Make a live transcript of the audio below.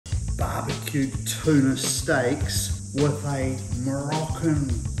barbecued tuna steaks with a Moroccan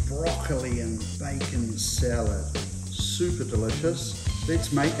broccoli and bacon salad. Super delicious.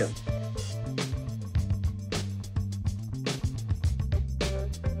 Let's make it.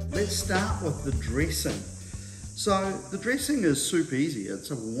 Let's start with the dressing. So the dressing is super easy. It's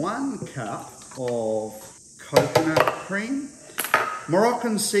a 1 cup of coconut cream,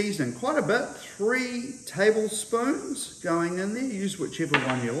 Moroccan seasoning, quite a bit, 3 tablespoons going in there. Use whichever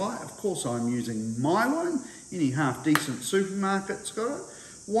one you like. Of course, I'm using Milo. Any half decent supermarket's got it.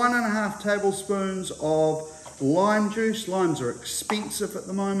 1.5 tablespoons of lime juice. Limes are expensive at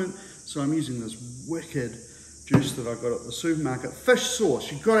the moment, so I'm using this wicked juice that I got at the supermarket. Fish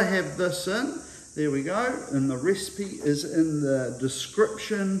sauce, you've got to have this in. There we go, and the recipe is in the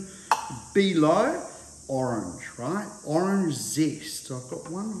description below. Orange, right? Orange zest. So I've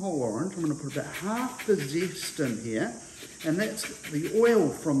got 1 whole orange. I'm going to put about half the zest in here, and that's the oil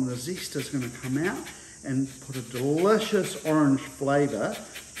from the zest is going to come out and put a delicious orange flavour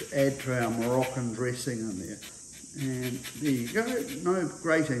to add to our Moroccan dressing in there. And there you go, no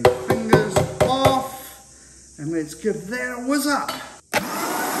grating fingers off, and let's give that a whiz up.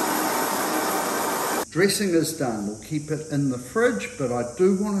 Dressing is done. We'll keep it in the fridge, but I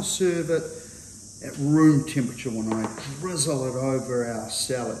do want to serve it at room temperature when I drizzle it over our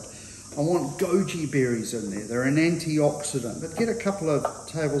salad. I want goji berries in there. They're an antioxidant, but get a couple of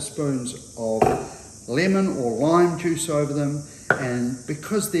tablespoons of lemon or lime juice over them, and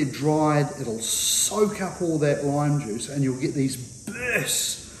because they're dried, it'll soak up all that lime juice and you'll get these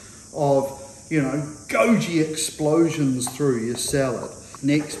bursts of, goji explosions through your salad.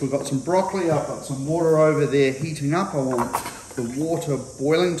 Next, we've got some broccoli. I've got some water over there heating up. I want the water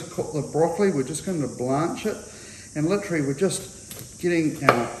boiling to cook the broccoli. We're just going to blanch it. And literally, we're just getting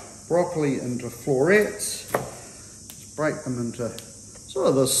our broccoli into florets. Let's break them into sort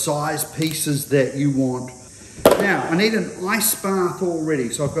of the size pieces that you want. Now, I need an ice bath already.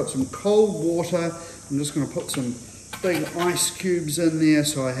 So I've got some cold water. I'm just going to put some big ice cubes in there.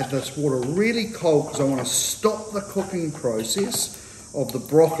 So I have this water really cold because I want to stop the cooking process of the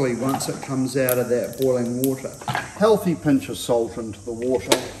broccoli once it comes out of that boiling water. Healthy pinch of salt into the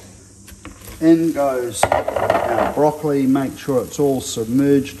water. In goes our broccoli. Make sure it's all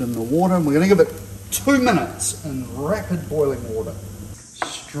submerged in the water. And we're going to give it 2 minutes in rapid boiling water.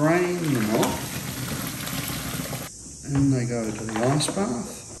 Strain them off. And they go to the ice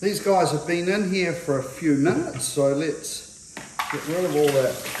bath. These guys have been in here for a few minutes, so let's get rid of all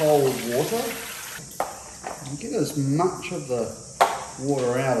that cold water and get as much of the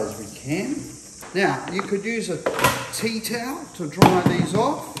water out as we can. Now, you could use a tea towel to dry these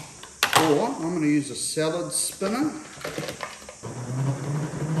off, or I'm going to use a salad spinner.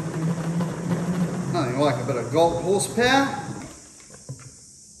 Nothing like a bit of Gault horsepower.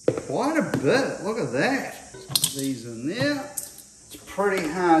 Quite a bit, look at that. Put these in there. It's pretty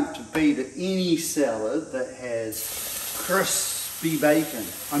hard to beat any salad that has crispy bacon.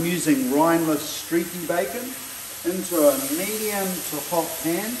 I'm using rineless streaky bacon into a medium to hot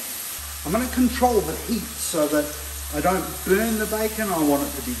pan. I'm going to control the heat so that I don't burn the bacon. I want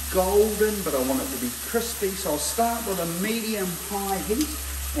it to be golden, but I want it to be crispy. So I'll start with a medium-high heat,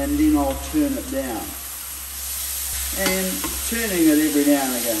 and then I'll turn it down. And turning it every now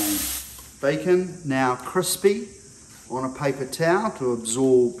and again. Bacon now crispy on a paper towel to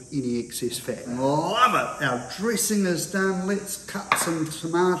absorb any excess fat. Love it! Our dressing is done. Let's cut some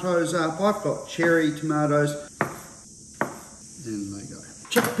tomatoes up. I've got cherry tomatoes. In they go.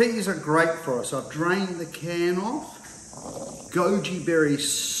 Chickpeas are great for us. I've drained the can off. Goji berries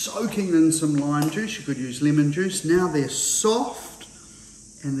soaking in some lime juice. You could use lemon juice. Now they're soft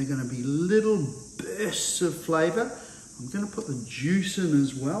and they're going to be little bursts of flavour. I'm going to put the juice in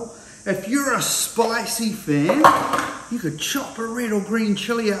as well. If you're a spicy fan, you could chop a red or green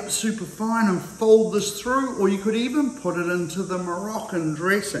chilli up super fine and fold this through, or you could even put it into the Moroccan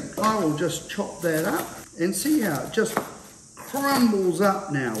dressing. I will just chop that up and see how it just crumbles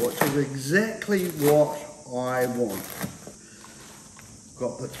up now, which is exactly what I want.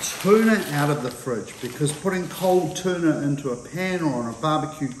 Got the tuna out of the fridge because putting cold tuna into a pan or on a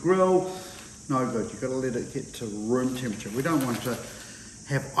barbecue grill, no good. You've got to let it get to room temperature. We don't want to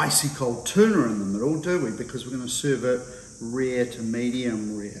have icy cold tuna in the middle, do we? Because we're going to serve it rare to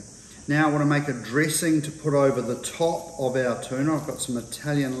medium rare. Now I want to make a dressing to put over the top of our tuna. I've got some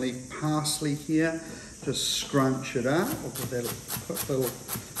Italian leaf parsley here. Just scrunch it up. I'll put that quick little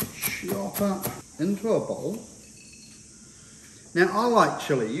chopper into a bowl. Now I like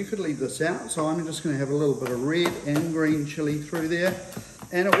chilli. You could leave this out, so I'm just going to have a little bit of red and green chilli through there,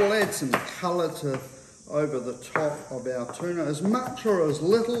 and it will add some colour to over the top of our tuna, as much or as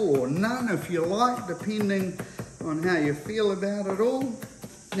little or none if you like, depending on how you feel about it all.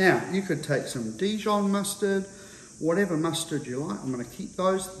 Now, you could take some Dijon mustard, whatever mustard you like. I'm going to keep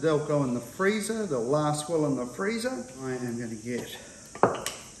those. They'll go in the freezer. They'll last well in the freezer. I am going to get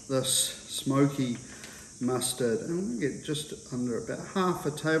this smoky mustard, and I'm going to get just under about half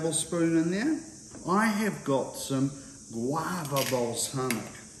a tablespoon in there. I have got some guava balsamic.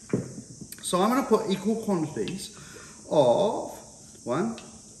 So I'm going to put equal quantities of 1,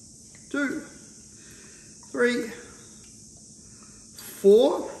 2, 3,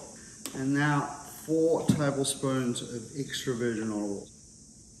 4, and now 4 tablespoons of extra virgin olive oil.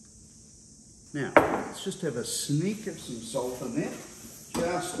 Now, let's just have a sneak of some salt in there,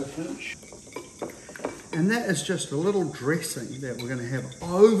 just a pinch. And that is just a little dressing that we're going to have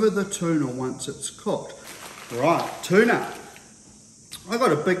over the tuna once it's cooked. Right, tuna. I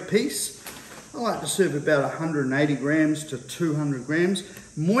got a big piece. I like to serve about 180 grams to 200 grams.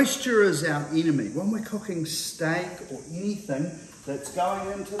 Moisture is our enemy. When we're cooking steak or anything that's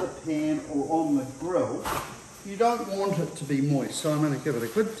going into the pan or on the grill, you don't want it to be moist. So I'm going to give it a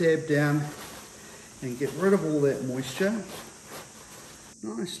good dab down and get rid of all that moisture.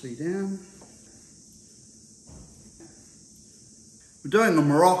 Nicely down. We're doing a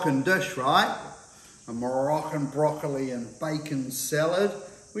Moroccan dish, right? A Moroccan broccoli and bacon salad.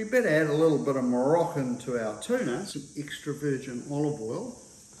 We better add a little bit of Moroccan to our tuna. Some extra virgin olive oil.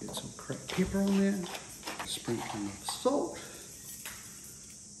 Get some cracked pepper on there. Sprinkling of salt.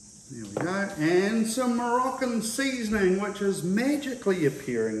 There we go. And some Moroccan seasoning, which is magically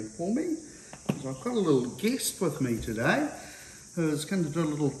appearing for me. Because I've got a little guest with me today who's going to do a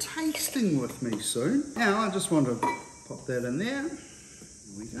little tasting with me soon. Now I just want to pop that in there. There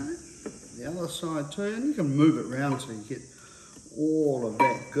we go. The other side too. And you can move it around so you get all of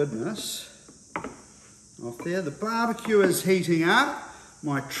that goodness off there. The barbecue is heating up.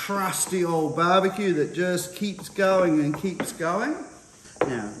 My trusty old barbecue that just keeps going and keeps going.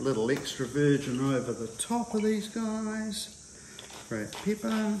 Now, a little extra virgin over the top of these guys. Cracked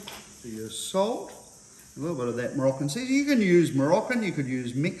pepper, your salt, a little bit of that Moroccan seasoning. You can use Moroccan, you could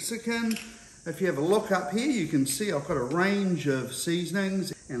use Mexican. If you have a look up here, you can see I've got a range of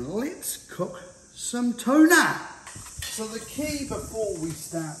seasonings. And let's cook some tuna. So the key before we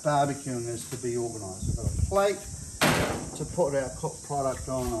start barbecuing is to be organised. I've got a plate to put our cooked product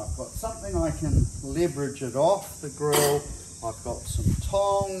on. I've got something I can leverage it off the grill. I've got some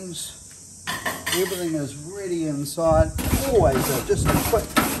tongs. Everything is ready inside. Always just a quick,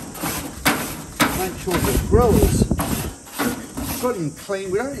 make sure the grill is good and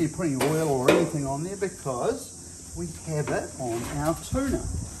clean. We don't need to put any oil or anything on there because we have it on our tuna.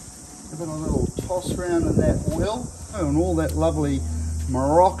 Give it a little toss around in that oil and all that lovely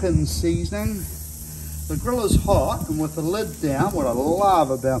Moroccan seasoning. The grill is hot, and with the lid down, what I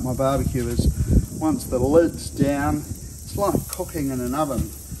love about my barbecue is once the lid's down, it's like cooking in an oven.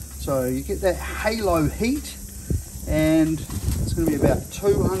 So you get that halo heat, and it's going to be about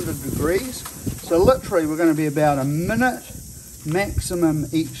 200 degrees. So literally we're going to be about a minute maximum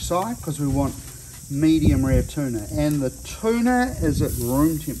each side because we want medium rare tuna. And the tuna is at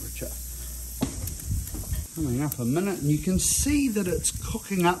room temperature. Coming up a minute, and you can see that it's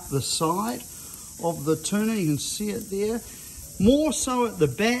cooking up the side of the tuna. You can see it there, more so at the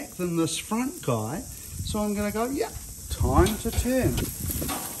back than this front guy. So I'm going to go, yeah, time to turn.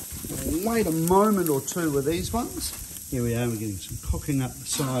 We'll wait a moment or two with these ones. Here we are, we're getting some cooking up the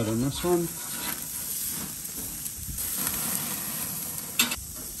side on this one.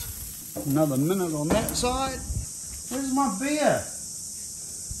 Another minute on that side. Where's my beer?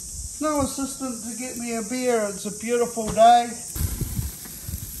 No assistant to get me a beer. It's a beautiful day.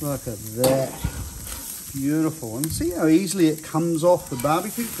 Look at that. Beautiful. And see how easily it comes off the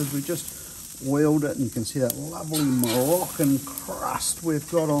barbecue because we just oiled it, and you can see that lovely Moroccan crust we've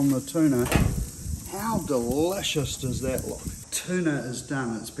got on the tuna. How delicious does that look? Tuna is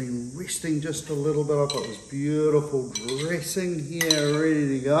done. It's been resting just a little bit. I've got this beautiful dressing here ready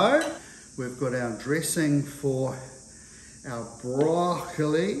to go. We've got our dressing for our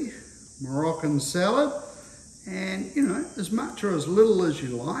broccoli Moroccan salad, and you know, as much or as little as you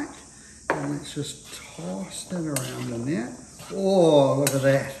like. And let's just toss that around in there. Oh, look at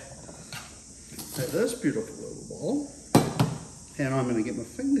that. That is beautiful little bowl. And I'm going to get my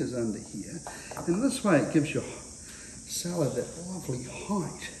fingers under here. And this way it gives your salad that lovely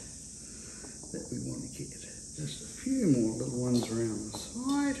height that we want to get. Just a few more little ones around the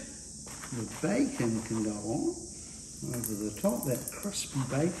side. The bacon can go on over the top, that crispy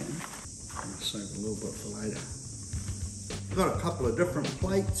bacon. I'm going to save a little bit for later. I've got a couple of different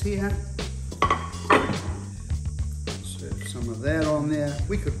plates here. some of that on there.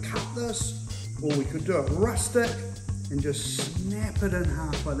 We could cut this, or we could do it rustic and just snap it in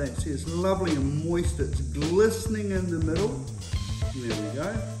half like that. See, it's lovely and moist, it's glistening in the middle. There we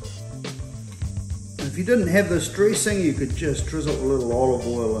go. And if you didn't have this dressing, you could just drizzle a little olive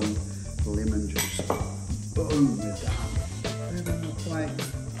oil and lemon juice. Boom.